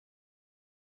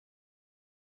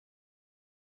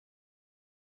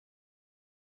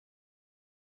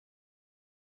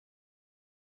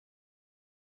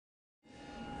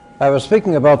I was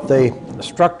speaking about the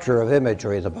structure of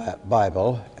imagery in the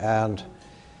Bible and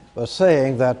was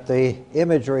saying that the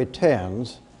imagery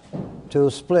tends to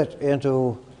split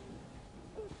into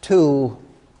two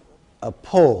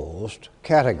opposed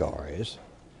categories.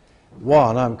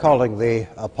 One I'm calling the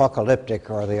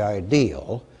apocalyptic or the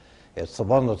ideal. It's the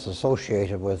one that's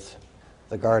associated with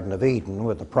the Garden of Eden,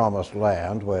 with the Promised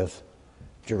Land, with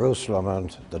Jerusalem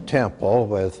and the Temple,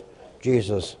 with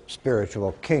Jesus'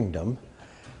 spiritual kingdom.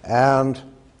 And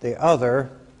the other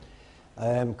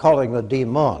I'm calling the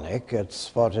demonic.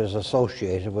 It's what is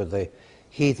associated with the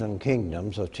heathen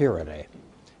kingdoms of tyranny,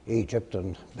 Egypt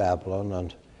and Babylon,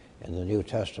 and in the New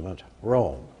Testament,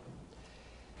 Rome.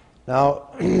 Now,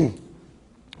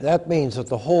 that means that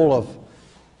the whole of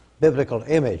biblical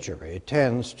imagery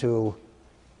tends to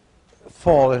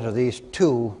fall into these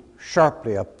two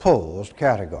sharply opposed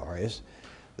categories,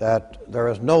 that there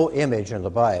is no image in the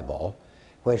Bible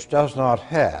which does not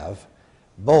have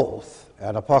both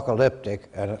an apocalyptic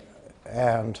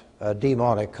and a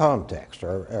demonic context,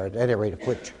 or at any rate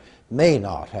which may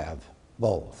not have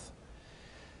both.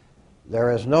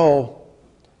 There is no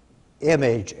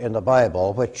image in the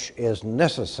Bible which is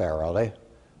necessarily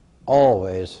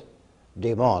always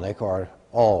demonic or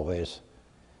always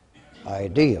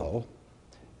ideal.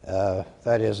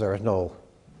 That is, there is no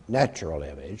natural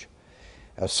image.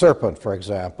 A serpent, for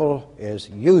example, is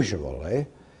usually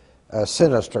a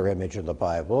sinister image in the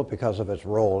Bible because of its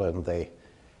role in the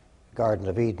Garden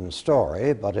of Eden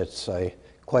story, but it's a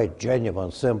quite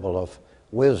genuine symbol of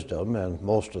wisdom in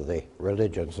most of the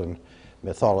religions and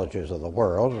mythologies of the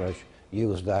world, and it's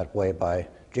used that way by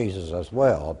Jesus as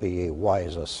well, be ye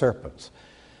wise as serpents.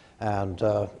 And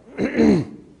so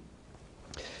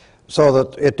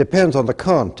that it depends on the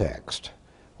context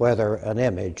whether an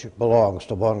image belongs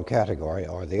to one category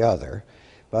or the other,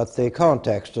 but the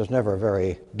context is never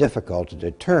very difficult to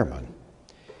determine.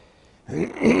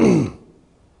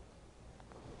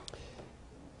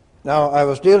 Now, I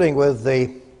was dealing with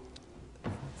the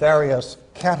various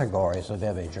categories of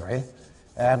imagery,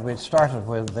 and we started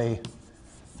with the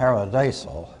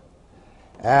paradisal,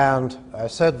 and I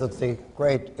said that the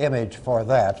great image for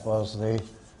that was the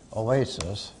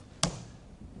oasis,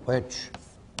 which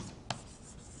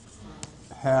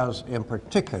has in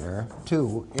particular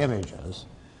two images,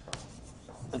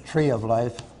 the tree of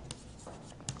life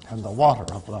and the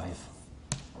water of life.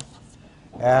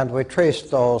 And we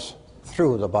traced those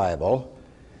through the Bible.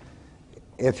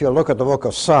 If you look at the book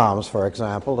of Psalms, for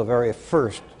example, the very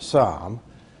first psalm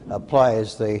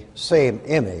applies the same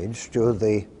image to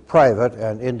the private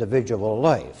and individual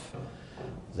life.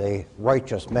 The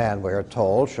righteous man, we are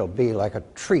told, shall be like a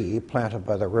tree planted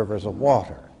by the rivers of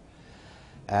water.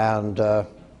 And the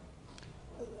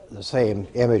same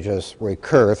images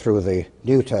recur through the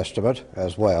New Testament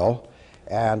as well.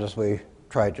 And as we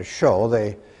tried to show,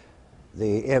 they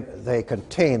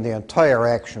contain the entire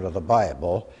action of the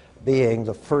Bible, being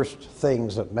the first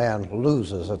things that man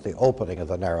loses at the opening of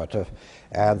the narrative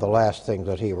and the last thing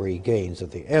that he regains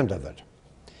at the end of it.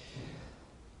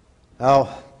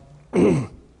 Now,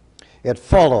 it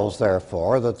follows,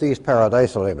 therefore, that these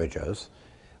paradisal images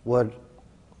would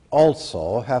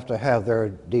also have to have their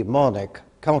demonic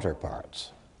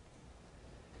counterparts.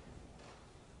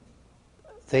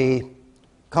 The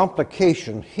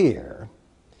complication here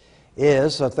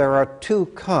is that there are two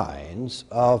kinds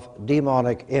of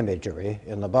demonic imagery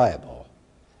in the Bible.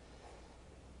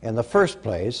 In the first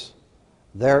place,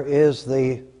 there is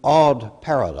the odd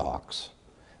paradox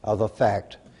of the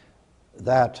fact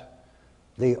that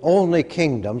the only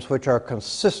kingdoms which are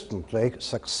consistently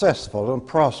successful and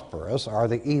prosperous are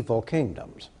the evil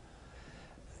kingdoms.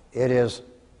 It is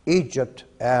Egypt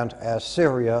and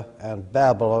Assyria and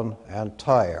Babylon and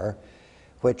Tyre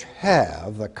which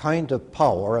have the kind of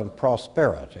power and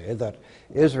prosperity that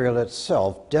Israel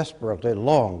itself desperately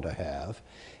longed to have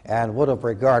and would have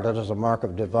regarded as a mark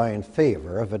of divine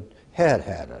favor if it had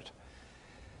had it.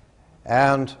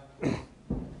 And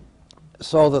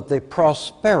so that the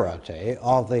prosperity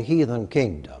of the heathen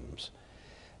kingdoms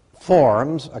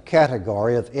forms a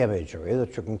category of imagery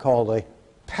that you can call the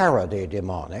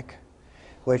parademonic,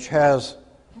 which has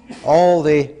all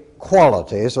the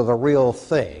qualities of the real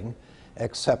thing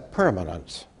except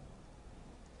permanence.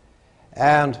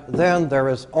 And then there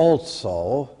is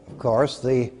also, of course,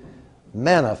 the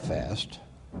manifest,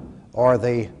 or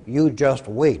the you just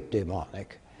wait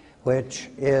demonic, which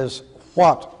is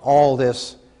what all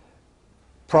this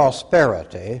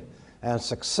prosperity and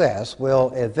success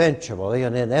will eventually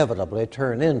and inevitably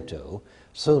turn into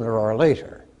sooner or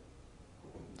later.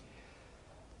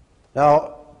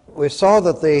 Now, we saw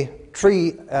that the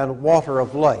tree and water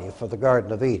of life of the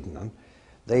Garden of Eden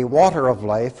the water of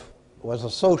life was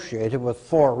associated with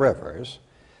 4 rivers.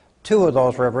 2 of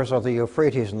those rivers are the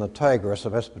Euphrates and the Tigris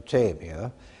of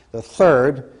Mesopotamia. The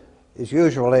third is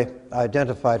usually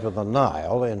identified with the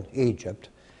Nile in Egypt,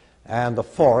 and the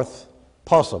fourth,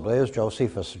 possibly, as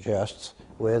Josephus suggests,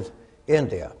 with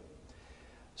India.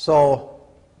 So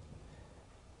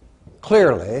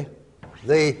clearly,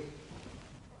 the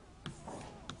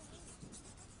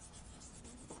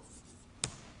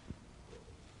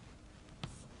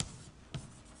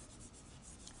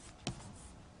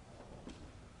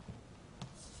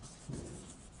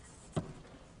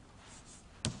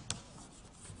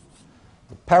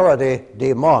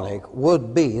parademonic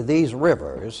would be these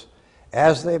rivers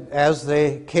as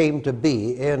they came to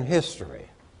be in history.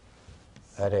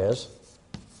 That is,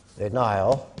 the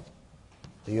Nile,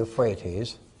 the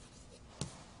Euphrates,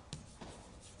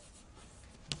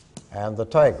 and the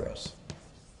Tigris.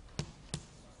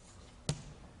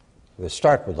 We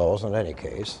start with those in any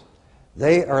case.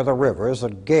 They are the rivers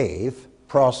that gave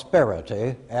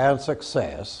prosperity and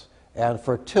success and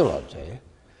fertility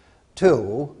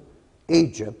to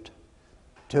Egypt,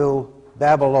 to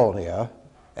Babylonia,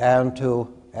 and to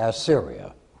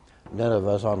Assyria.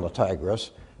 Nineveh is on the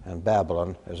Tigris, and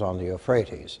Babylon is on the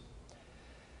Euphrates.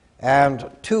 And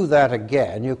to that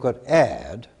again, you could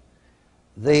add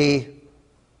the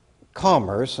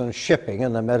commerce and shipping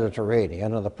in the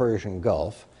Mediterranean and the Persian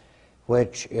Gulf,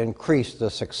 which increased the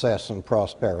success and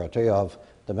prosperity of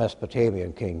the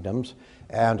Mesopotamian kingdoms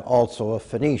and also of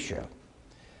Phoenicia.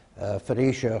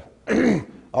 Phoenicia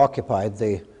occupied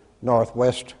the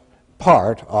northwest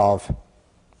part of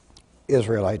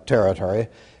Israelite territory,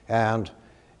 and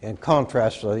in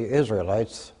contrast to the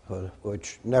Israelites,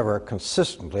 which never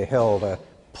consistently held a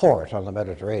port on the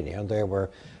Mediterranean, they were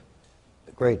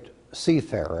great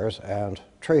seafarers and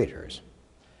traders.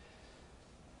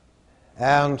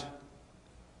 And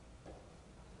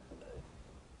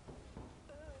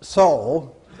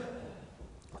so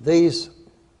these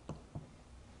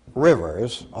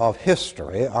rivers of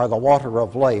history are the water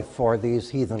of life for these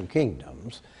heathen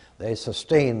kingdoms. They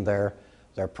sustain their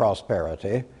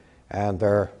prosperity and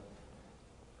their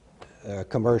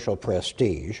commercial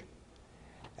prestige.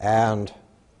 And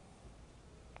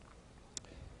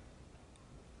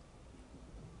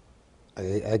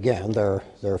again,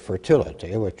 their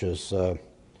fertility, which is an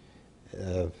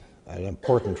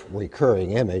important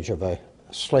recurring image of a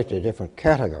slightly different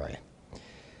category.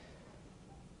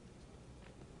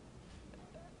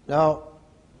 Now,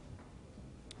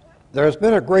 there's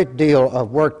been a great deal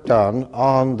of work done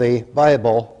on the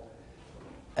Bible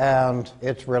and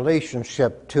its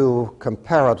relationship to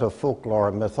comparative folklore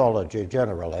and mythology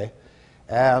generally,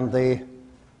 and the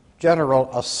general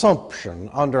assumption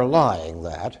underlying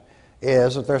that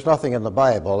is that there's nothing in the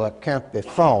Bible that can't be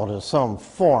found in some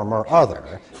form or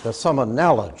other, that some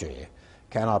analogy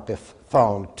cannot be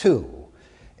found to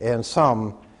in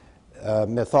some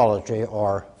mythology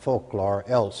or folklore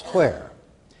elsewhere.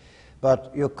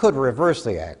 But you could reverse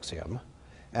the axiom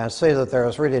and say that there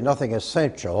is really nothing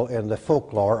essential in the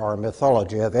folklore or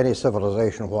mythology of any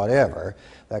civilization whatever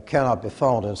that cannot be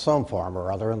found in some form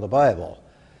or other in the Bible.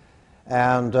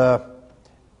 And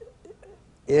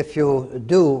if you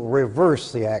do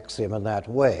reverse the axiom in that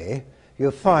way,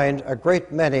 you find a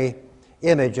great many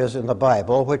images in the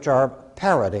Bible which are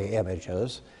parody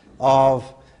images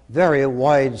of very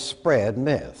widespread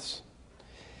myths.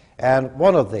 And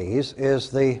one of these is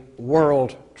the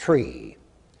world tree.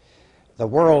 The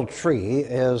world tree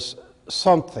is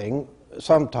sometimes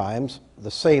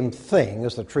the same thing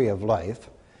as the tree of life,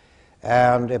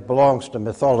 and it belongs to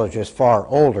mythologies far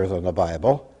older than the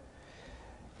Bible.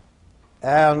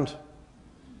 And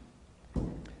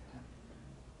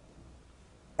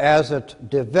as it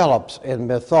develops in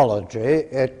mythology,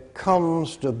 it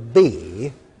comes to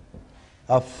be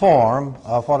a form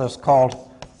of what is called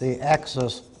the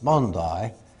axis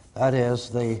mundi, that is,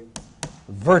 the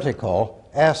vertical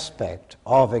aspect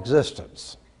of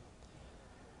existence.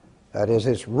 That is,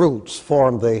 its roots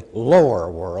form the lower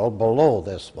world below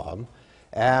this one,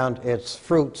 and its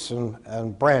fruits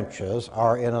and branches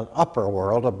are in an upper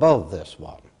world above this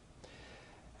one.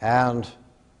 And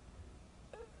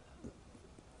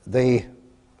the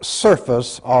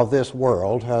surface of this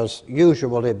world has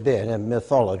usually been in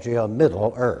mythology a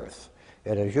middle earth.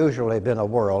 It has usually been a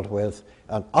world with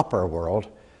an upper world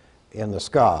in the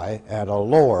sky and a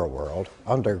lower world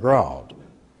underground.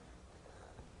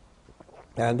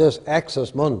 And this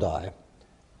axis mundi,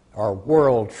 or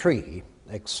world tree,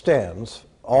 extends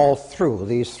all through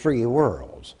these 3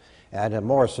 worlds. And in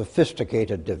more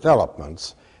sophisticated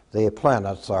developments, the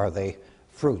planets are the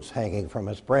fruits hanging from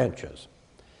its branches.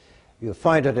 You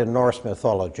find it in Norse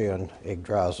mythology in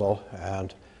Yggdrasil,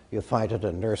 and you find it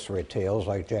in nursery tales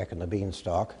like Jack and the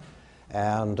Beanstalk,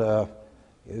 and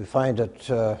you find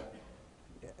it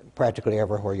practically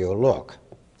everywhere you look.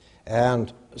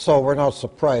 And so we're not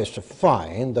surprised to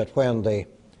find that when the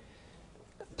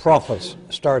prophets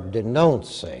start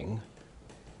denouncing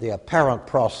the apparent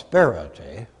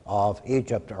prosperity of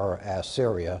Egypt or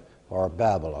Assyria or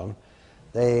Babylon,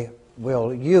 they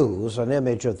will use an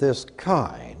image of this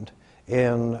kind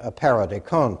in a parody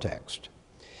context.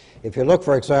 If you look,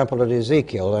 for example, at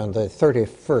Ezekiel in the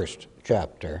 31st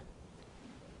chapter,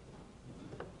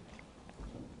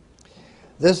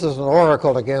 this is an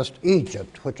oracle against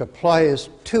Egypt, which applies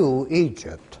to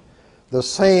Egypt the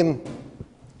same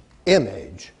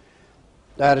image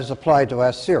that is applied to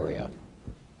Assyria.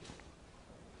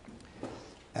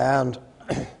 And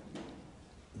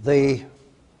the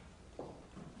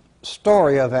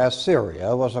story of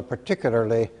Assyria was a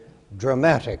particularly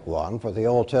dramatic one for the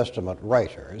Old Testament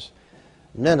writers.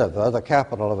 Nineveh, the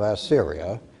capital of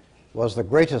Assyria, was the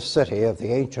greatest city of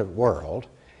the ancient world,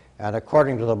 and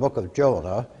according to the book of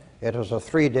Jonah, it was a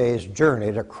 3 days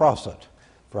journey to cross it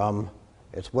from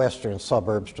its western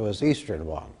suburbs to its eastern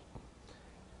one.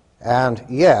 And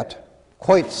yet,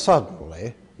 quite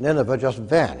suddenly, Nineveh just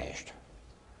vanished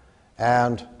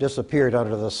and disappeared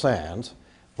under the sands,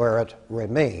 where it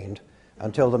remained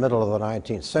until the middle of the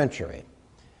 19th century.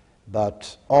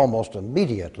 But almost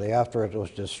immediately after it was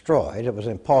destroyed, it was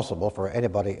impossible for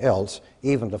anybody else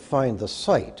even to find the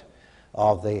site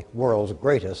of the world's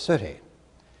greatest city.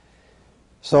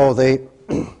 So the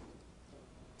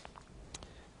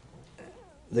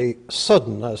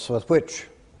suddenness with which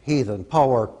heathen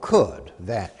power could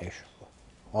vanish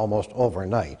almost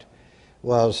overnight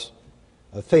was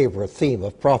a favorite theme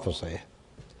of prophecy,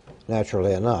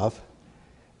 naturally enough.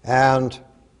 And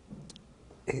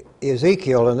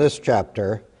Ezekiel in this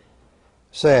chapter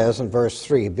says in verse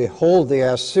 3, "Behold, the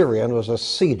Assyrian was a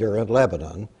cedar in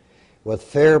Lebanon, with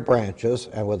fair branches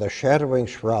and with a shadowing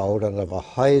shroud and of a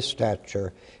high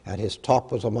stature, and his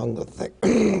top was among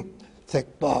the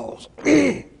thick boughs.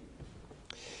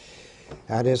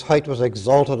 And his height was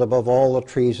exalted above all the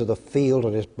trees of the field,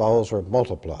 and his boughs were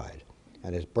multiplied,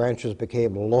 and his branches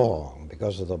became long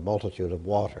because of the multitude of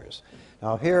waters."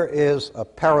 Now here is a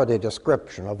parody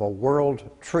description of a world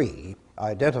tree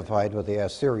identified with the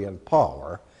Assyrian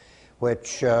power,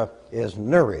 which is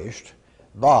nourished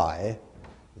by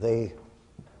the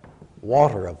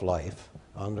water of life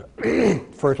under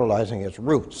fertilizing its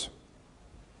roots.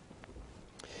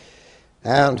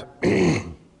 And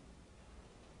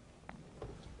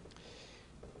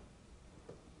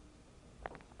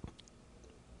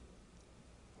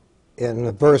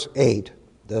in verse 8,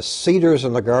 "The cedars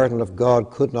in the garden of God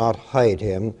could not hide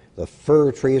him. The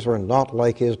fir trees were not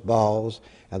like his boughs,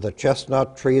 and the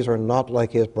chestnut trees were not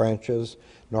like his branches,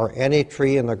 nor any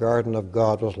tree in the garden of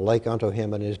God was like unto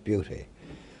him in his beauty.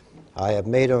 I have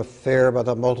made him fair by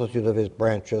the multitude of his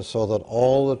branches, so that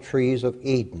all the trees of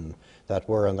Eden that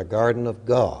were in the garden of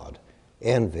God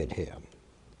envied him."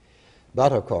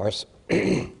 But of course,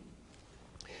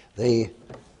 the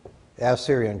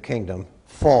Assyrian kingdom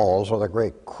falls with a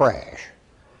great crash.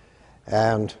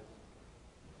 And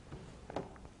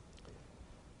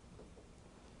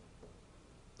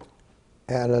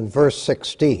in verse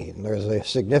 16, there's a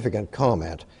significant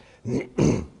comment.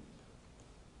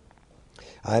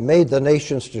 "I made the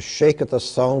nations to shake at the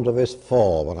sound of his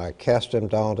fall, when I cast him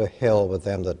down to hell with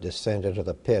them that descend into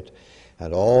the pit,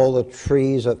 and all the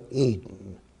trees of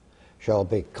Eden shall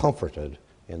be comforted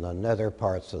in the nether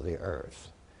parts of the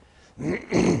earth."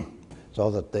 So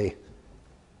that the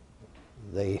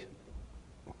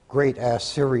great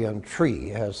Assyrian tree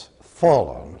has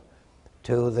fallen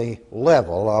to the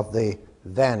level of the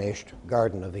vanished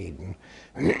Garden of Eden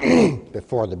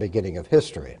before the beginning of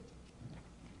history.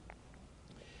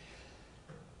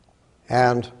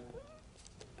 And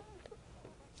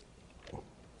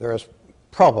there is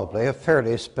probably a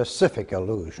fairly specific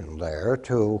allusion there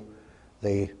to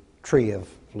the tree of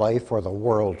life, or the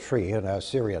world tree, in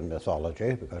Assyrian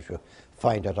mythology, because you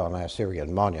find it on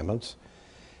Assyrian monuments.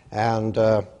 And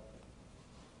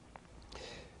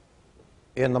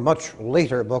in the much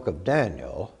later book of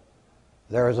Daniel,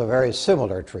 there is a very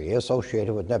similar tree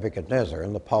associated with Nebuchadnezzar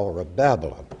and the power of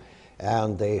Babylon.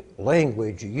 And the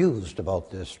language used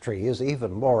about this tree is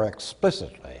even more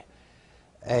explicitly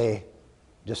a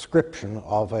description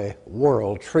of a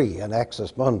world tree, an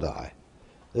axis mundi.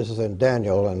 This is in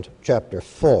Daniel and chapter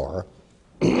 4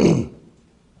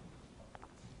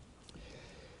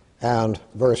 and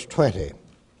verse 20.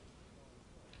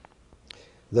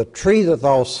 "The tree that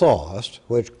thou sawest,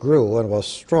 which grew and was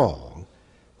strong,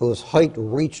 whose height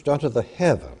reached unto the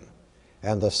heaven,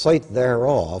 and the sight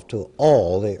thereof to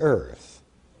all the earth,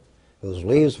 whose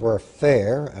leaves were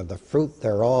fair, and the fruit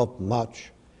thereof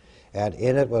much, and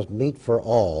in it was meat for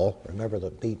all. Remember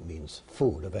that meat means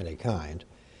food of any kind,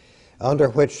 under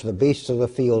which the beasts of the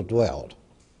field dwelt.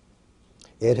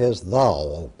 It is thou,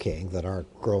 O king, that art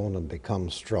grown and become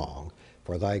strong,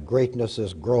 for thy greatness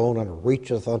is grown and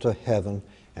reacheth unto heaven,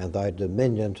 and thy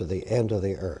dominion to the end of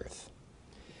the earth.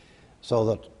 So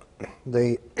that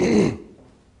the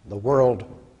world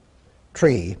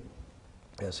tree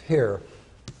is here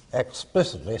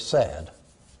explicitly said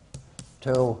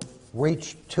to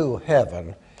reach to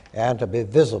heaven and to be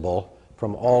visible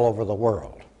from all over the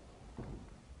world.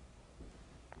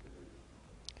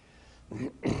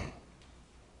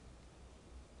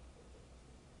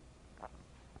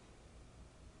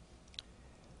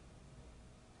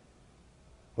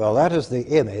 Well, that is the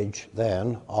image,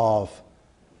 then, of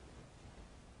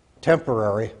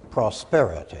temporary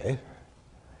prosperity,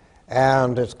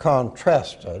 and it's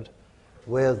contrasted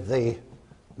with the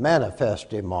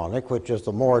manifest demonic, which is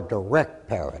the more direct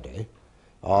parody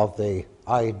of the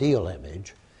ideal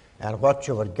image. And what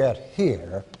you would get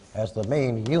here as the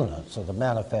main units of the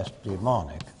manifest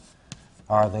demonic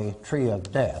are the tree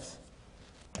of death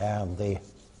and the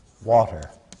water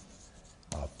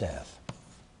of death.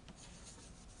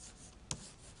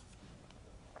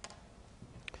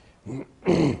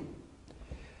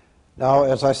 Now,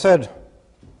 as I said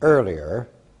earlier,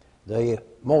 the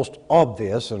most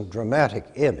obvious and dramatic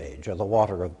image of the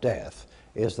water of death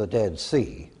is the Dead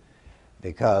Sea,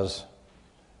 because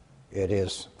it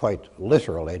is quite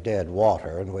literally dead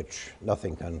water in which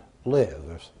nothing can live.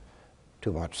 There's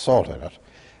too much salt in it.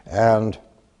 And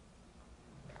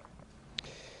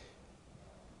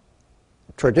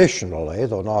traditionally,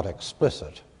 though not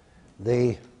explicit,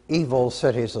 the evil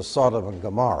cities of Sodom and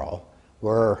Gomorrah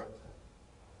were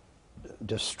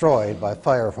destroyed by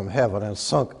fire from heaven and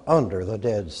sunk under the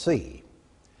Dead Sea.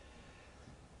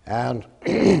 And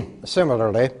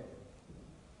similarly,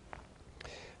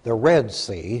 the Red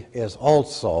Sea is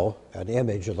also an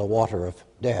image of the water of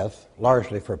death,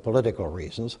 largely for political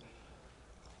reasons,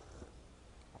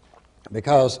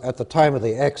 because at the time of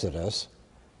the Exodus,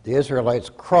 the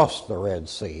Israelites crossed the Red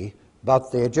Sea,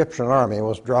 but the Egyptian army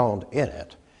was drowned in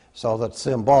it, so that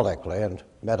symbolically and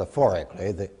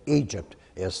metaphorically, Egypt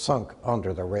is sunk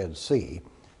under the Red Sea,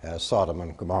 as Sodom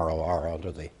and Gomorrah are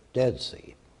under the Dead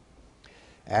Sea.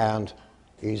 And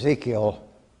Ezekiel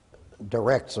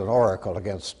directs an oracle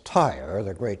against Tyre,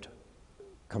 the great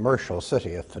commercial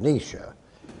city of Phoenicia,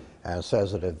 and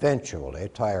says that eventually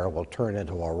Tyre will turn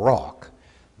into a rock.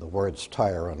 The words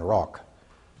Tyre and rock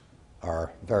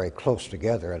are very close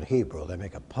together in Hebrew. They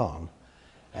make a pun.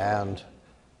 And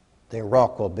the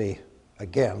rock will be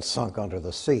again sunk under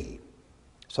the sea.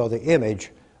 So the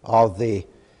image of the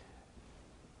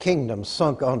kingdom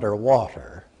sunk under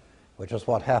water, which is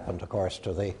what happened, of course,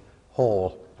 to the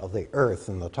whole of the earth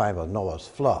in the time of Noah's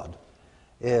flood,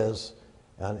 is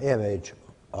an image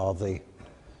of the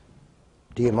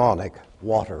demonic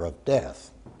water of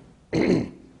death. All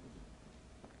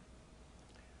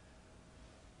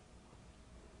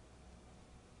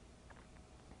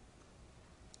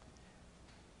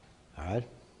right.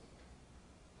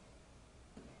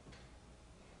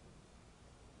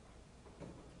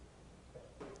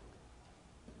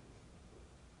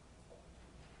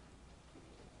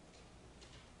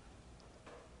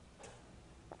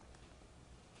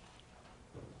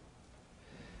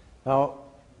 Now,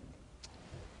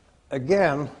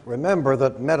 again, remember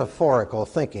that metaphorical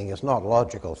thinking is not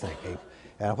logical thinking,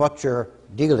 and what you're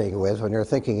dealing with when you're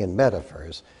thinking in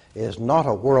metaphors is not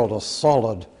a world of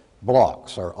solid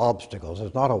blocks or obstacles.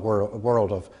 It's not a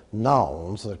world of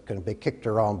nouns that can be kicked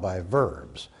around by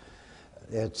verbs.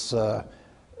 It's a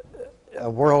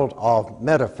world of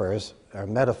metaphors, or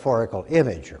metaphorical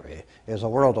imagery, is a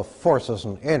world of forces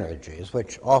and energies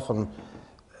which often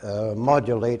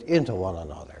modulate into one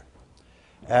another.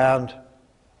 And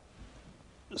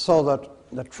so that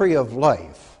the tree of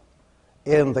life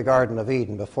in the Garden of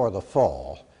Eden before the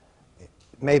fall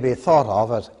may be thought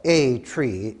of as a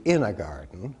tree in a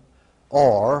garden,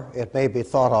 or it may be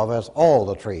thought of as all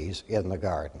the trees in the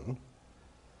garden,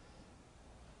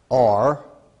 or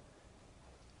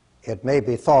it may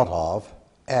be thought of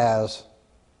as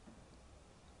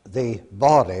the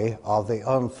body of the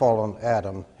unfallen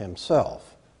Adam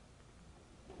himself.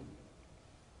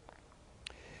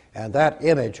 And that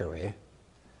imagery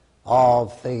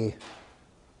of the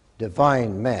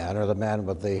divine man, or the man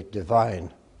with the divine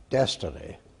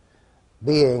destiny,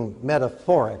 being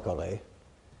metaphorically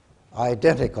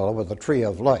identical with the tree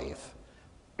of life,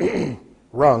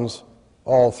 runs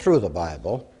all through the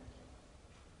Bible,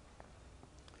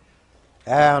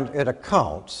 and it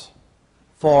accounts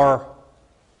for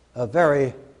a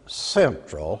very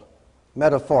central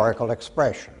metaphorical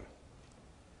expression.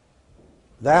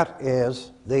 That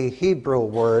is the Hebrew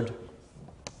word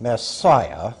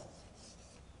Messiah,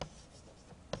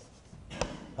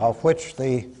 of which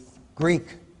the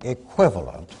Greek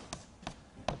equivalent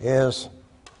is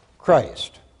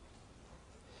Christ.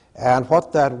 And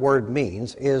what that word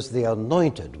means is the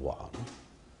anointed one,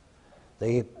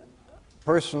 the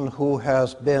person who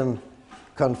has been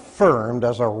confirmed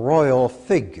as a royal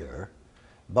figure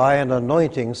by an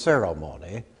anointing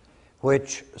ceremony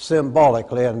which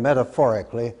symbolically and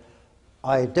metaphorically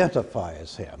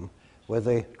identifies him with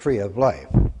the tree of life.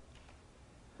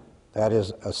 That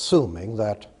is, assuming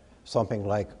that something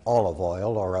like olive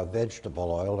oil or a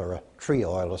vegetable oil or a tree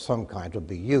oil of some kind would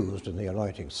be used in the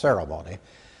anointing ceremony,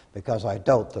 because I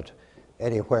doubt that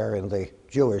anywhere in the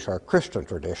Jewish or Christian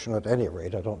tradition, at any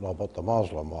rate, I don't know about the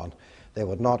Muslim one, they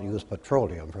would not use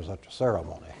petroleum for such a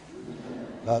ceremony.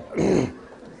 But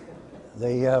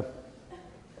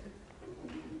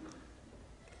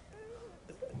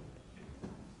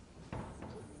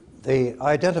the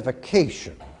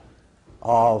identification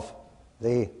of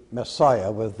the Messiah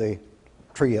with the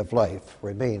tree of life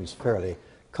remains fairly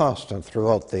constant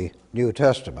throughout the New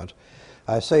Testament.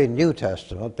 I say New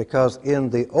Testament because in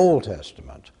the Old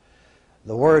Testament,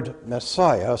 the word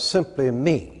Messiah simply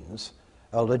means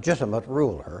a legitimate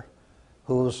ruler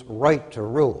whose right to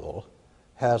rule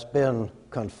has been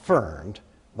confirmed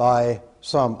by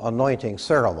some anointing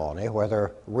ceremony,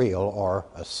 whether real or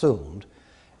assumed,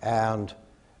 and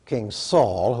King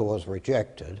Saul, who was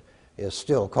rejected, is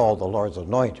still called the Lord's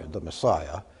anointed, the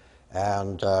Messiah,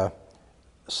 and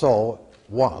so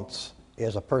once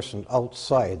is a person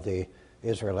outside the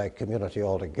Israelite community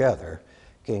altogether,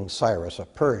 King Cyrus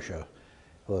of Persia,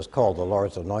 who is called the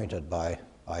Lord's anointed by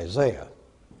Isaiah.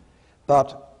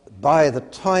 But by the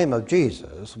time of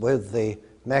Jesus, with the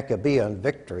Maccabean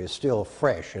victory still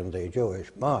fresh in the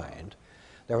Jewish mind,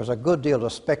 there was a good deal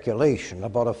of speculation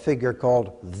about a figure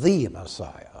called the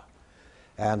Messiah.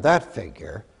 And that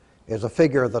figure is a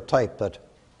figure of the type that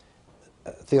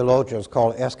theologians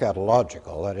call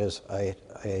eschatological, that is, a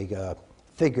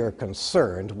figure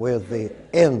concerned with the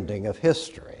ending of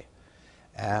history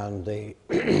and the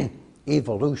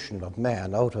evolution of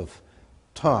man out of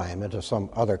time into some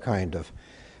other kind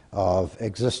of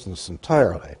existence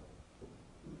entirely.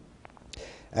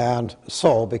 And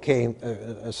so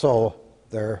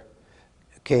there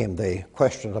came the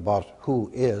question about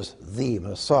who is the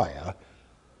Messiah,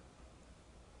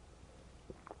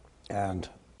 and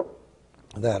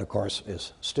that, of course,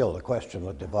 is still the question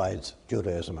that divides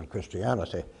Judaism and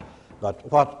Christianity. But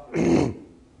what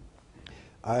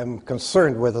I'm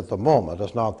concerned with at the moment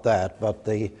is not that, but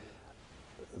the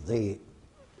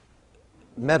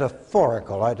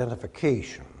metaphorical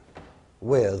identification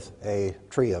with a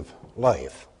tree of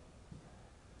life.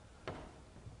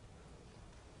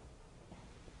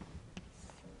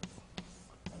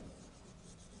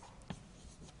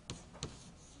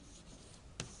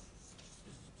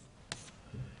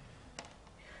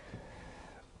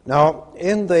 Now,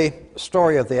 in the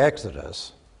story of the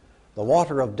Exodus, the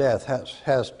water of death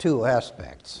has two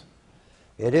aspects.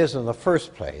 It is, in the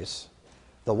first place,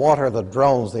 the water that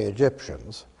drowns the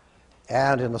Egyptians,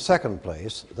 and in the second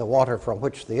place, the water from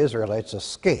which the Israelites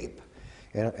escape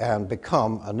and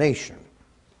become a nation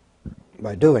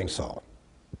by doing so.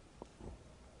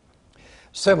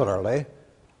 Similarly,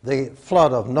 the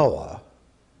flood of Noah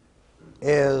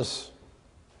is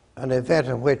an event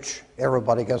in which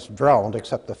everybody gets drowned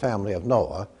except the family of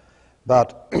Noah,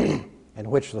 but in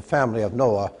which the family of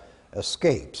Noah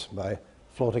escapes by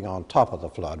floating on top of the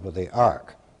flood with the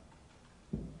ark.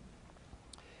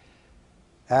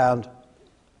 And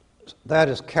that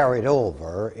is carried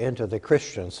over into the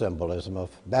Christian symbolism of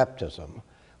baptism,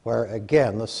 where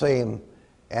again the same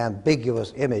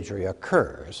ambiguous imagery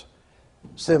occurs.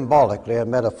 Symbolically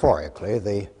and metaphorically,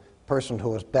 the person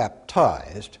who is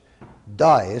baptized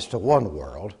dies to one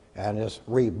world and is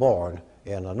reborn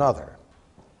in another.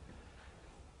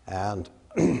 And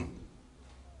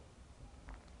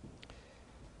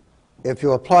if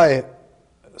you apply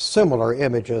similar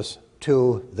images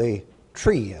to the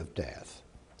tree of death,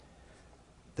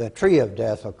 the tree of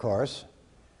death, of course,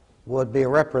 would be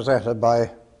represented by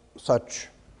such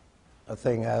a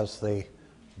thing as the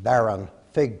barren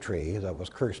fig tree that was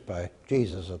cursed by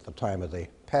Jesus at the time of the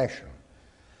Passion.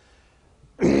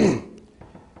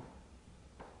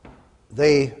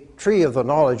 The tree of the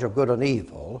knowledge of good and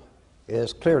evil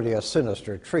is clearly a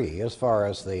sinister tree as far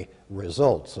as the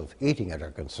results of eating it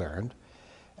are concerned,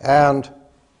 and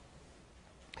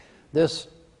this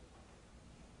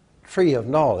tree of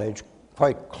knowledge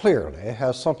quite clearly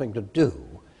has something to do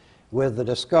with the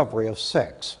discovery of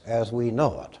sex as we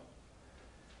know it.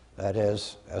 That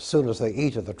is, as soon as they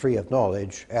eat of the tree of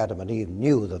knowledge, Adam and Eve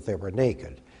knew that they were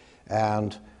naked.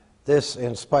 And this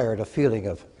inspired a feeling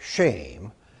of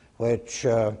shame, which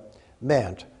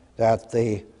meant that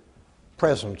the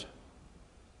present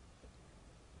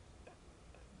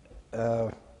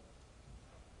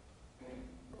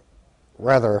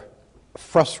rather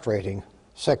frustrating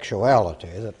sexuality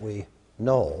that we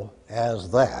know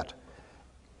as that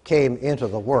came into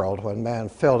the world when man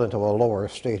fell into a lower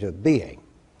state of being.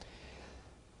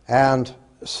 And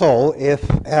so if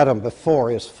Adam before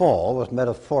his fall was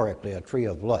metaphorically a tree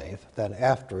of life, then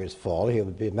after his fall he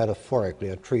would be metaphorically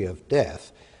a tree of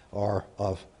death, or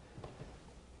of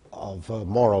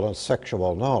moral and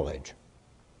sexual knowledge.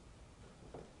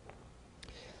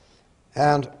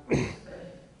 And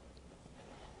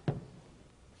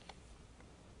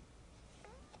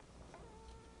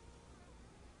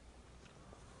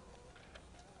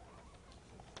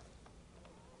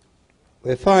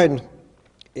we find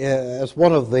as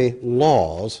one of the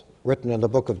laws written in the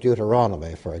book of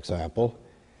Deuteronomy, for example,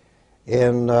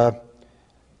 in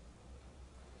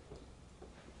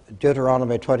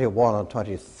Deuteronomy 21 and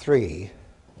 23,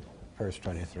 verse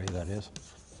 23 that is,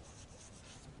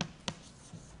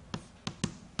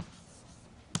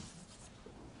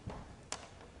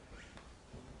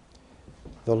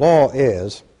 the law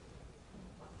is,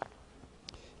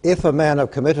 if a man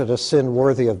have committed a sin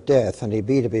worthy of death, and he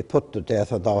be to be put to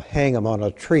death, and thou hang him on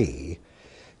a tree,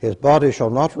 his body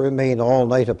shall not remain all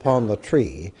night upon the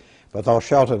tree, but thou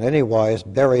shalt in any wise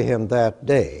bury him that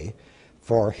day,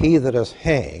 for he that is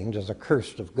hanged is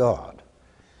accursed of God.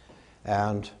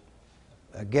 And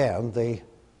again, the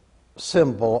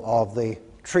symbol of the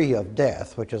tree of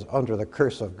death, which is under the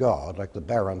curse of God, like the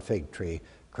barren fig tree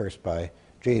cursed by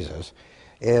Jesus,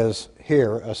 is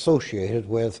here associated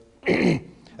with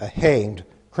a hanged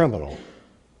criminal.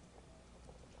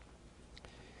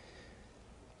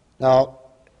 Now,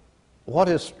 what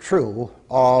is true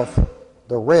of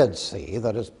the Red Sea,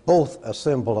 that is both a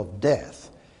symbol of death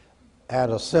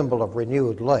and a symbol of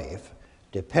renewed life,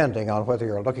 depending on whether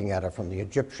you're looking at it from the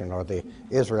Egyptian or the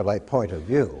Israelite point of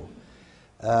view,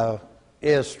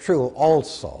 is true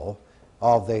also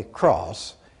of the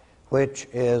cross, which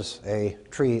is a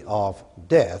tree of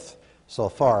death so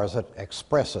far as it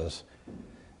expresses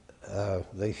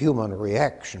the human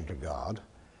reaction to God,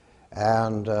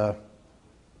 and a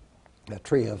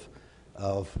tree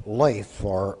of life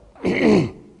for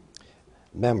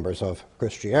members of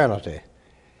Christianity.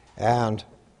 And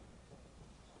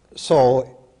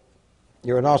so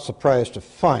you're not surprised to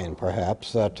find,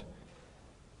 perhaps, that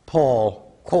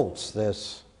Paul quotes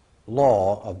this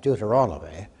law of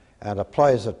Deuteronomy and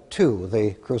applies it to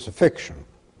the crucifixion.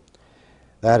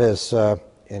 That is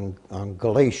on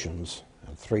Galatians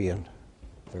 3 and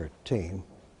 13.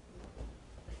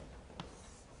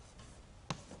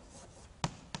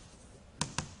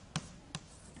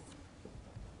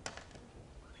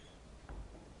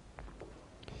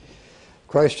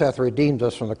 Christ hath redeemed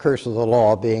us from the curse of the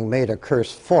law, being made a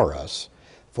curse for us.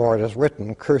 For it is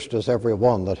written, cursed is every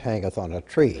one that hangeth on a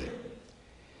tree.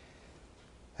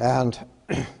 And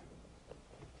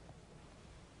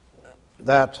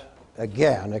that,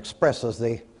 again, expresses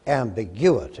the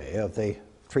ambiguity of the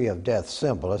tree of death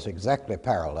symbol. Is exactly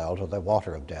parallel to the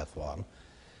water of death one.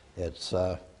 It's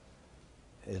a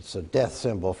death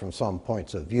symbol from some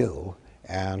points of view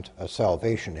and a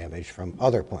salvation image from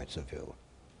other points of view.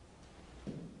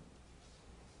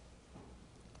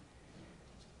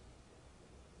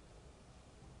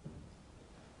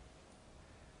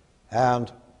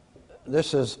 And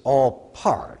this is all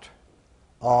part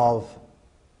of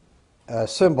a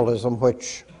symbolism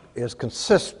which is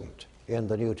consistent in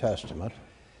the New Testament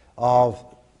of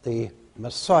the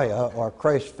Messiah or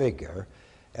Christ figure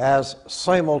as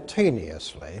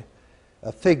simultaneously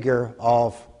a figure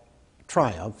of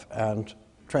triumph and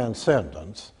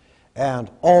transcendence, and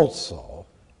also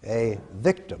a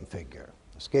victim figure,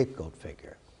 a scapegoat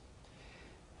figure.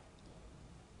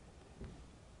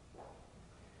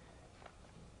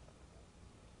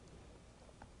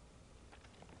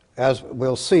 As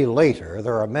we'll see later,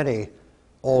 there are many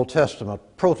Old Testament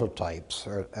prototypes,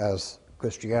 or as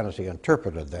Christianity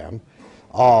interpreted them,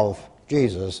 of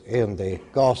Jesus in the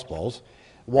Gospels.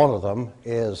 One of them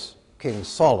is King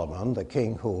Solomon, the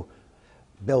king who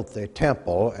built the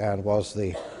temple and was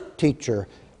the teacher,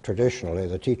 traditionally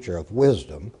the teacher of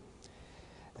wisdom.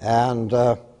 And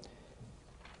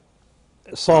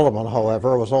Solomon,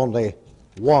 however, was only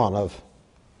one of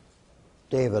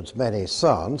David's many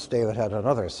sons, David had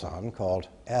another son called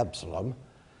Absalom,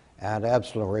 and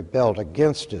Absalom rebelled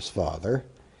against his father.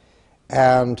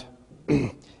 And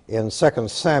in 2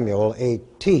 Samuel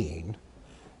 18,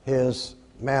 his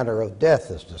manner of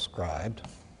death is described.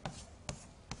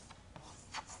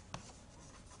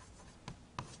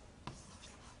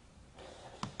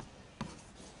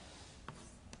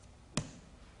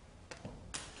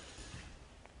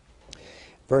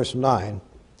 Verse 9,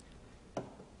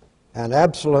 and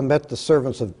Absalom met the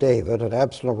servants of David, and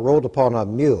Absalom rode upon a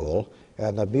mule,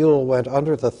 and the mule went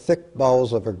under the thick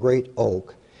boughs of a great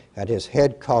oak, and his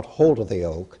head caught hold of the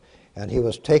oak, and he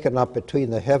was taken up between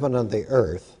the heaven and the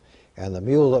earth, and the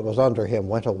mule that was under him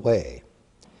went away.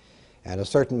 And a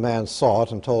certain man saw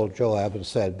it and told Joab and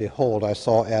said, behold, I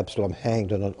saw Absalom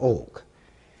hanged in an oak.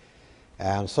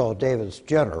 And so David's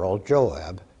general,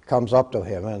 Joab, comes up to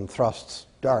him and thrusts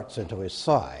darts into his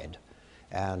side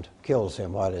and kills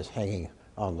him while he's hanging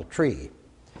on the tree.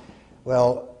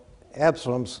 Well,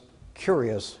 Absalom's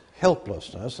curious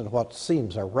helplessness in what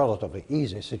seems a relatively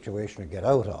easy situation to get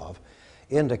out of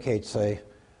indicates a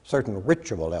certain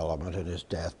ritual element in his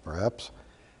death, perhaps.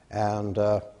 And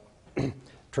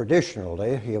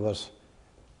traditionally, he was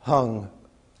hung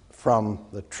from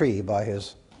the tree by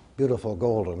his beautiful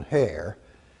golden hair,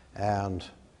 and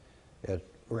it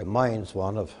reminds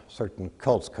one of certain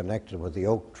cults connected with the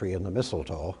oak tree and the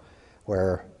mistletoe,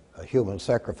 where a human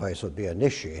sacrifice would be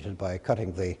initiated by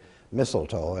cutting the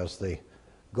mistletoe as the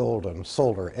golden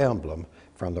solar emblem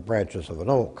from the branches of an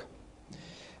oak.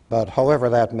 But however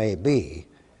that may be,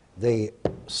 the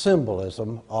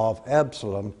symbolism of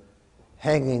Absalom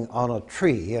hanging on a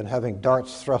tree and having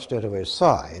darts thrust into his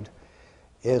side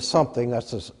is something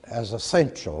that's as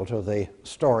essential to the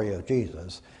story of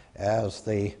Jesus as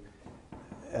the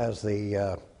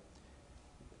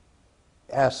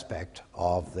aspect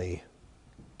of the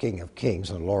King of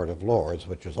Kings and Lord of Lords,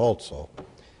 which is also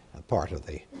a part of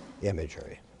the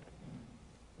imagery.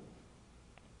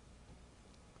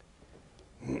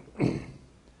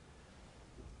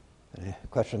 Any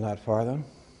question that far, then?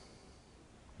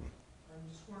 I'm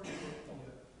just wondering if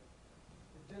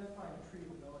the identifying a tree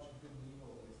with knowledge of good and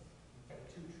evil is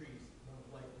two trees, one of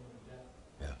life and one of death.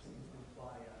 Yeah. Seems to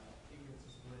imply ignorance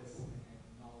is bliss and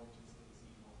knowledge is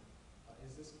evil.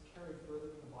 Is this carried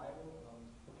further in the Bible to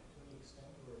any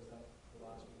extent, or is that the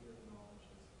last we hear of knowledge?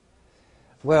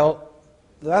 Well,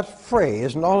 that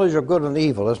phrase, knowledge of good and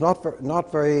evil, is not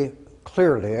very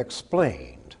clearly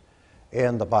explained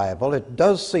in the Bible. It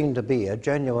does seem to be a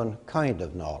genuine kind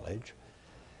of knowledge,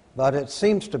 but it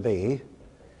seems to be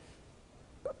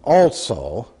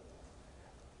also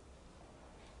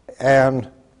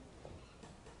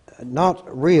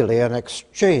not really an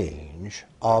exchange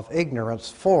of ignorance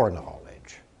for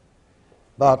knowledge,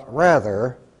 but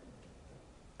rather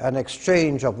an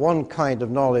exchange of one kind of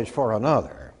knowledge for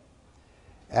another.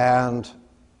 And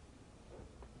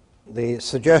the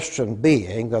suggestion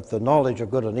being that the knowledge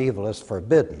of good and evil is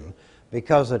forbidden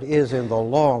because it is in the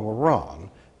long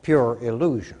run pure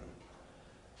illusion.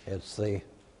 It's the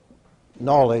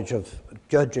knowledge of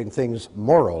judging things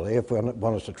morally, if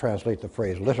one is to translate the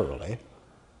phrase literally.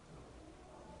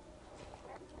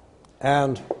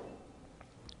 And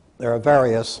there are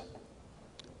various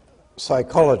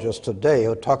psychologists today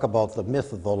who talk about the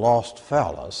myth of the lost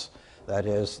phallus. That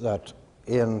is, that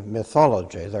in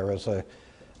mythology there is a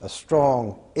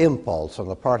strong impulse on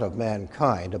the part of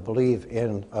mankind to believe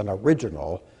in an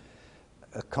original,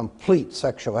 a complete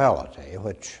sexuality,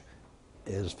 which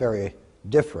is very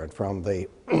different from the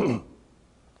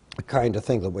kind of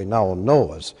thing that we now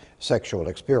know as sexual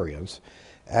experience.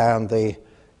 And the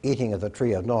eating of the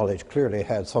tree of knowledge clearly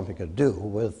had something to do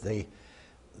with the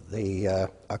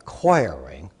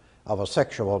acquiring of a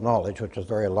sexual knowledge, which is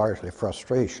very largely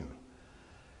frustration.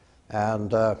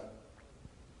 And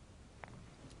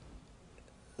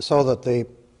so that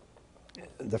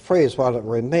the phrase, while it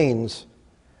remains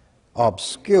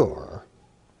obscure,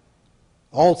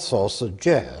 also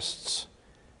suggests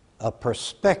a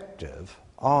perspective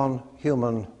on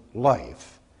human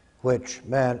life which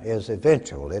man is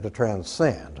eventually to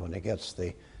transcend when he gets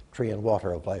the tree and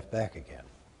water of life back again.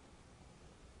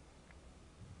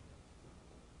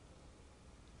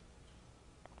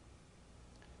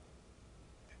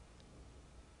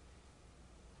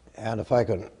 And if I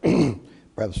can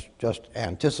perhaps just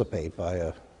anticipate by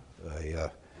a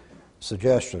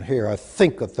suggestion here, I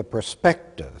think that the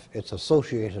perspective it's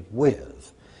associated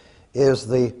with is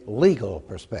the legal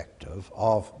perspective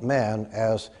of man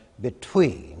as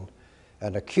between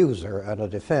an accuser and a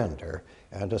defender,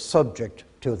 and a subject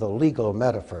to the legal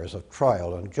metaphors of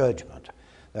trial and judgment.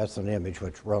 That's an image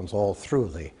which runs all through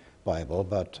the Bible,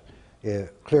 but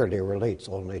clearly relates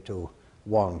only to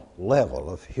one level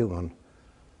of human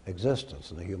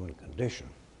existence and the human condition.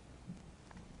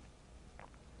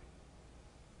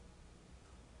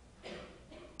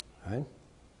 Right?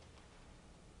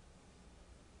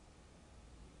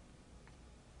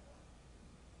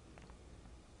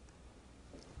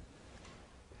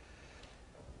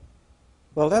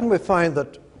 Well, then we find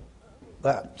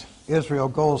that Israel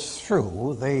goes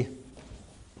through the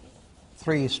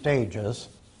three stages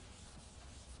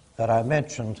that I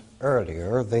mentioned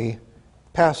earlier: the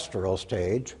pastoral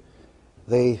stage,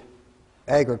 the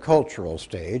agricultural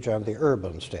stage, and the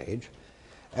urban stage.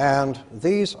 And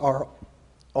these are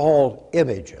all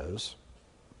images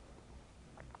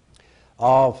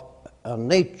of a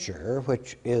nature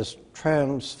which is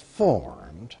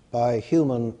transformed by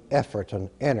human effort and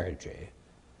energy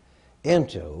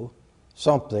into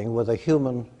something with a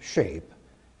human shape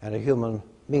and a human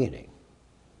meaning.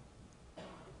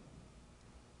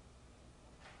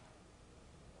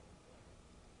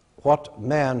 What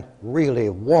man really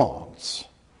wants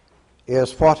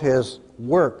is what his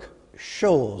work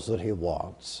shows that he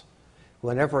wants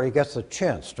whenever he gets a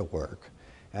chance to work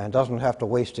and doesn't have to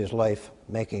waste his life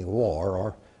making war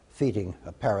or feeding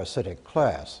a parasitic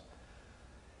class.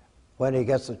 When he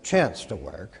gets a chance to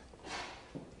work,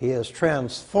 he is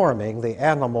transforming the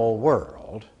animal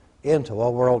world into a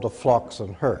world of flocks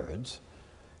and herds,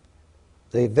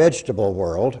 the vegetable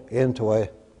world into a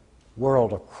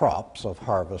world of crops, of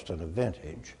harvest and of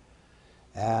vintage,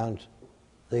 and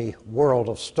the world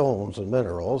of stones and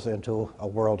minerals into a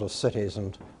world of cities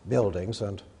and buildings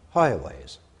and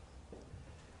highways.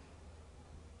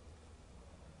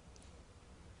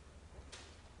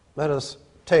 Let us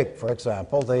take, for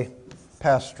example, the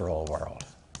pastoral world.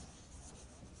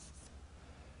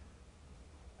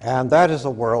 And that is a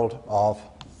world of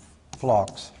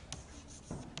flocks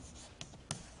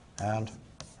and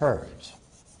herds.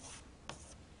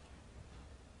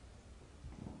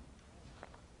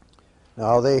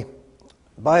 Now, the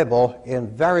Bible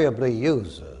invariably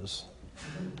uses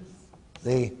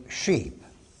the sheep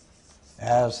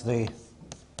as the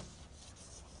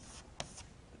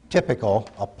typical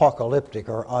apocalyptic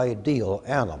or ideal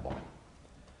animal.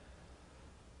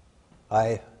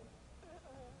 I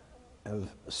have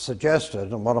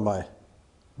suggested in one of my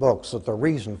books that the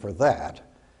reason for that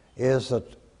is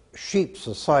that sheep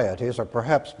societies are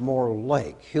perhaps more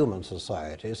like human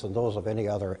societies than those of any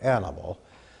other animal,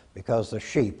 because the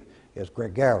sheep is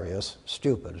gregarious,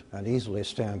 stupid, and easily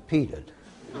stampeded.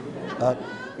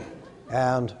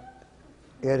 And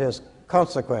it is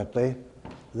consequently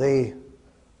the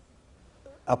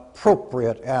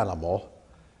appropriate animal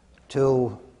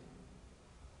to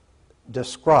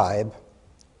describe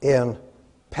in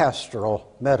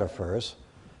pastoral metaphors.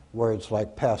 Words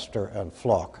like pastor and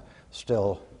flock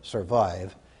still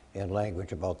survive in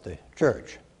language about the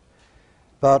church.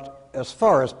 But as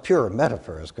far as pure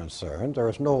metaphor is concerned, there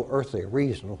is no earthly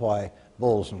reason why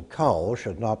bulls and cows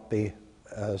should not be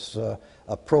as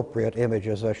appropriate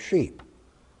images as sheep.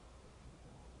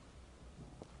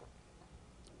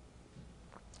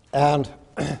 And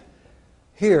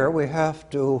here we have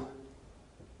to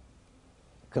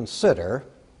consider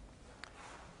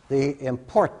the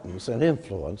importance and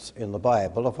influence in the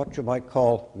Bible of what you might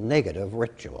call negative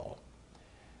ritual.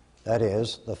 That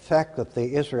is, the fact that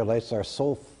the Israelites are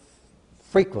so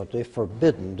frequently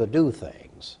forbidden to do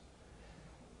things,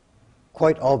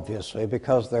 quite obviously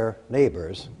because their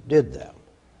neighbors did them.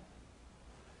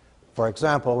 For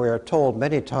example, we are told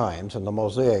many times in the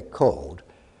Mosaic Code,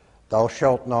 "Thou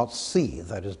shalt not seethe,"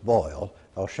 that is boil,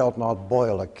 "thou shalt not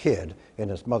boil a kid in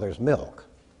his mother's milk."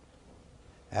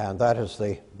 And that is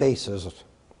the basis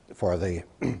for the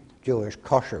Jewish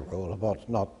kosher rule about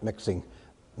not mixing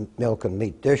milk and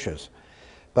meat dishes.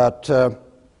 But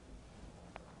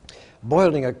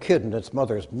boiling a kid in its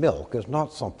mother's milk is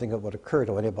not something that would occur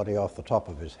to anybody off the top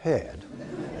of his head.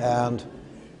 And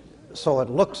so it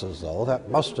looks as though that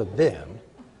must have been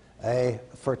a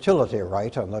fertility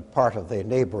rite on the part of the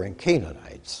neighboring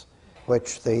Canaanites,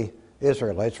 which the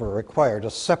Israelites were required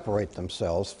to separate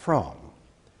themselves from.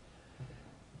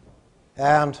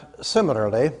 And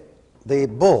similarly, the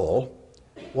bull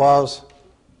was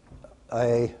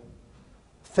a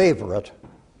favorite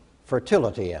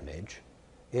fertility image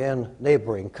in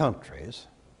neighboring countries,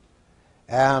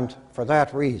 and for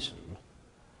that reason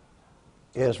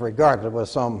is regarded with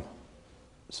some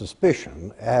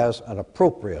suspicion as an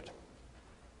appropriate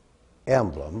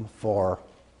emblem for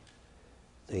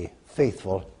the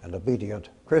faithful and obedient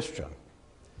Christian.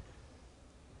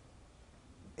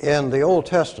 In the Old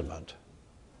Testament,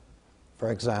 for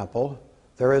example,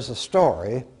 there is a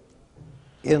story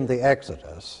in the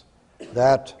Exodus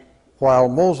that while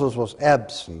Moses was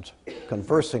absent,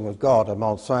 conversing with God at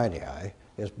Mount Sinai,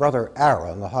 his brother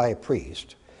Aaron, the high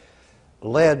priest,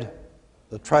 led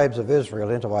the tribes of Israel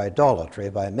into idolatry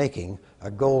by making a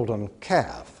golden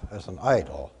calf as an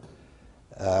idol.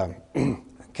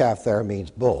 Calf there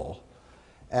means bull.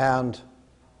 And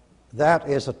that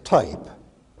is a type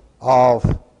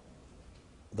of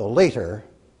the later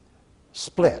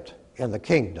split in the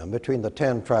kingdom between the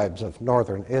 10 tribes of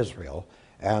northern Israel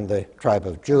and the tribe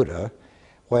of Judah,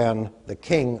 when the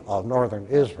king of northern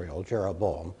Israel,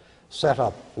 Jeroboam, set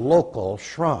up local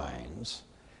shrines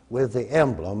with the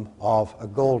emblem of a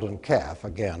golden calf,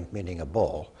 again meaning a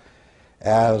bull,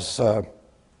 as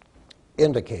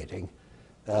indicating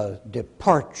a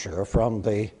departure from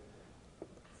the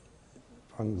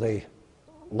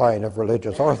line of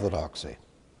religious orthodoxy.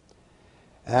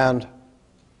 And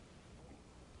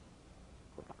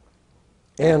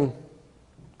in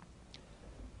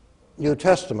New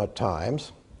Testament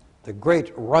times, the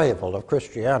great rival of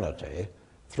Christianity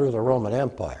through the Roman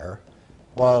Empire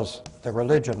was the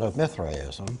religion of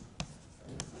Mithraism,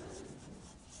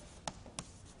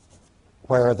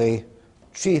 where the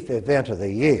chief event of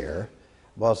the year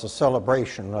was the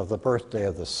celebration of the birthday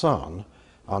of the sun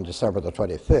on December the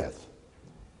 25th.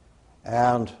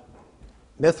 And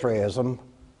Mithraism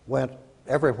went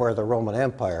everywhere the Roman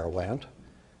Empire went.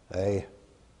 A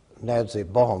Nazi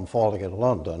bomb falling in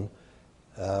London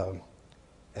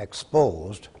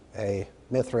exposed a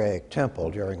Mithraic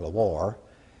temple during the war,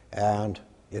 and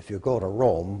if you go to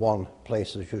Rome, one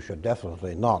place that you should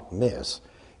definitely not miss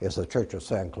is the Church of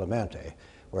San Clemente,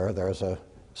 where there's a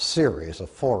series of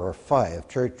 4 or 5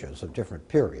 churches of different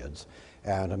periods,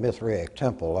 and a Mithraic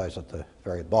temple lies at the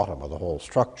very bottom of the whole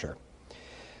structure.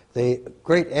 The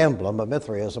great emblem of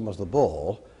Mithraism was the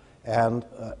bull, and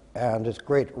its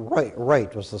great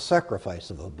rite was the sacrifice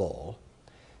of the bull,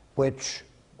 which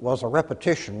was a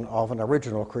repetition of an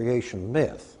original creation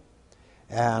myth,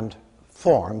 and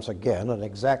forms, again, an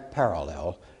exact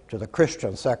parallel to the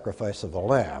Christian sacrifice of the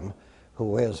Lamb,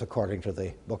 who is, according to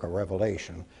the book of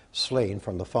Revelation, slain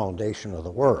from the foundation of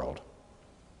the world.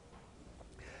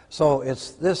 So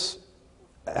it's this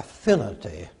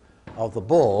affinity of the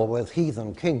bull with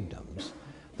heathen kingdoms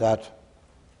that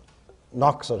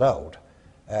knocks it out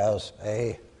as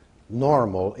a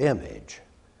normal image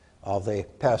of the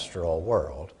pastoral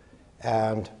world.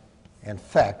 And in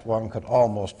fact, one could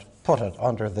almost put it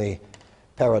under the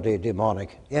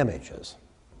parademonic images.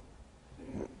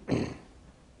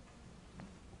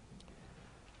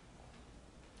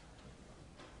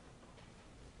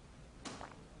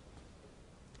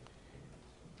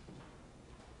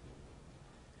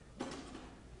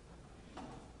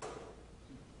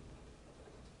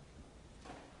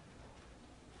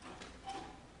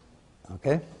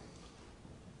 Okay?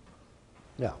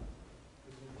 Yeah. Is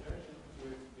the objection to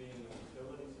it being a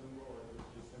utility symbol, or is it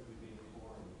just simply being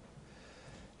foreign?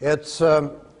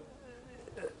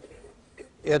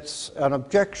 It's an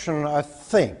objection, I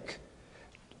think,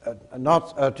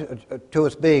 not to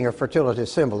its being a fertility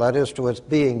symbol, that is, to its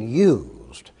being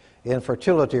used in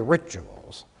fertility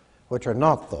rituals, which are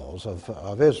not those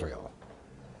of Israel.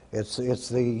 It's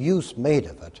the use made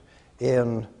of it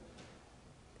in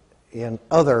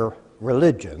other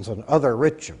religions and other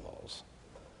rituals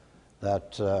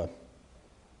that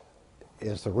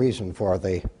is the reason for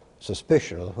the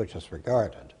suspicion with which it's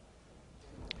regarded.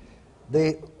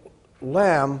 The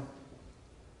lamb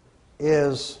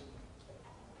is,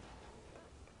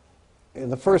 in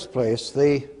the first place,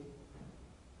 the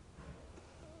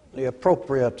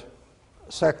appropriate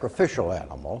sacrificial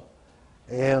animal.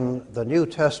 In the New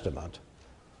Testament,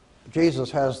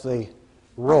 Jesus has the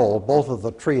role both of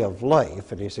the tree of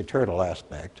life in his eternal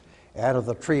aspect and of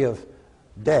the tree of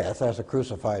death as a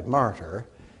crucified martyr,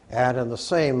 and in the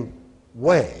same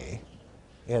way,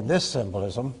 in this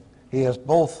symbolism, he is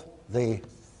both the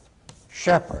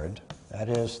shepherd, that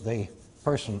is, the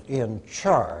person in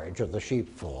charge of the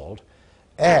sheepfold,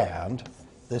 and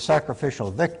the sacrificial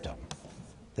victim,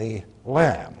 the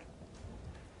lamb.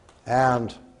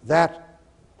 And that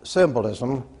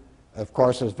symbolism, of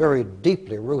course, is very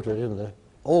deeply rooted in the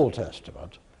Old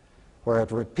Testament, where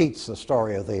it repeats the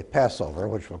story of the Passover,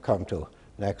 which we'll come to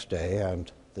next day,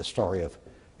 and the story of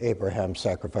Abraham's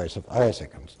sacrifice of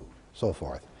Isaac and so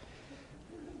forth.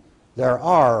 There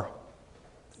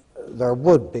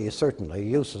would be certainly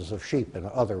uses of sheep in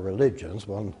other religions.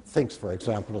 One thinks, for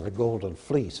example, of the golden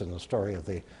fleece in the story of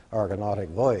the Argonautic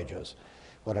voyages,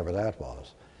 whatever that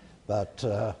was. But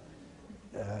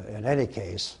in any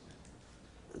case,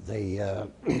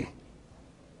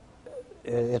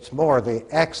 it's more the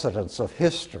accidents of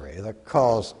history that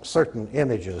cause certain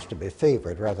images to be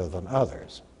favored rather than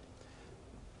others.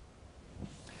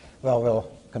 Well,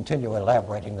 we'll continue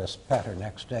elaborating this pattern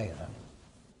next day then.